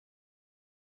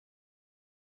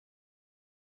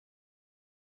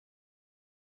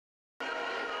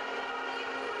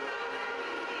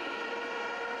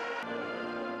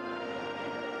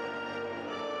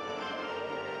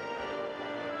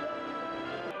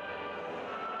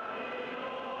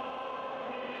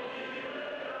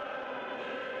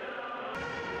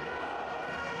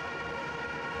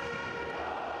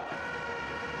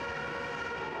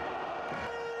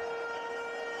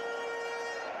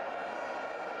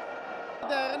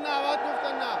دقیقه 90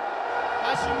 گفتن نه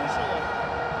پشیمون شدن.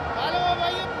 ولی بابا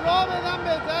یه راه بدن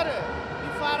بهتره.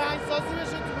 این فرهنگ سازی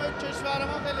بشه تو کشور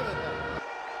ما خیلی بهتره.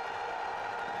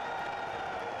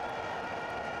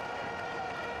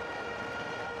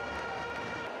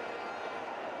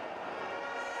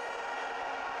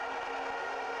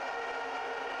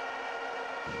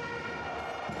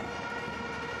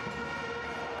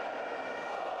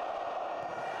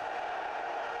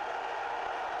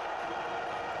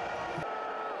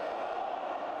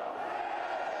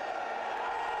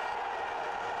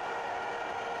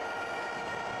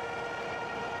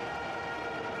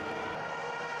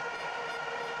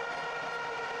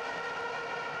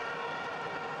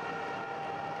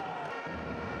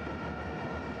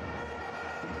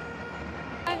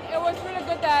 It was really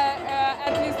good that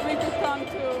at least we could come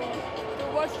to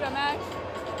watch the match.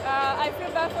 I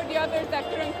feel bad for the others that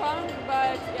couldn't come,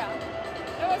 but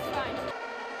yeah, it was fine.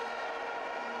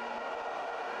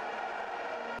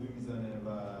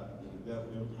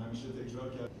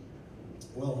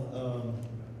 Well,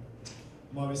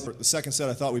 the second set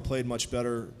I thought we played much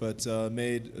better, but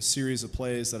made a series of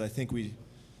plays that I think we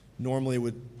normally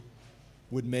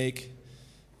would make,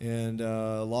 and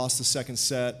lost the second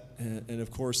set. And of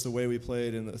course, the way we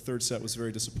played in the third set was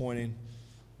very disappointing.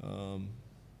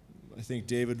 I think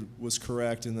David was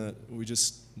correct in that we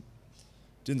just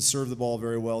didn't serve the ball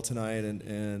very well tonight,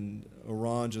 and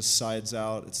Iran just sides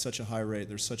out at such a high rate.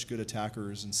 They're such good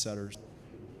attackers and setters.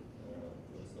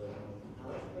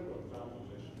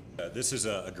 This is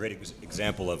a great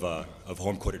example of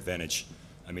home court advantage.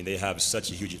 I mean, they have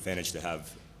such a huge advantage to have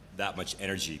that much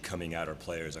energy coming at our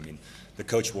players. I mean, the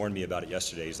coach warned me about it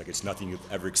yesterday. He's like, it's nothing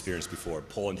you've ever experienced before.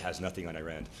 Poland has nothing on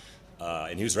Iran.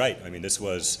 And he was right. I mean, this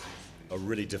was a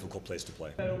really difficult place to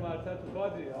play.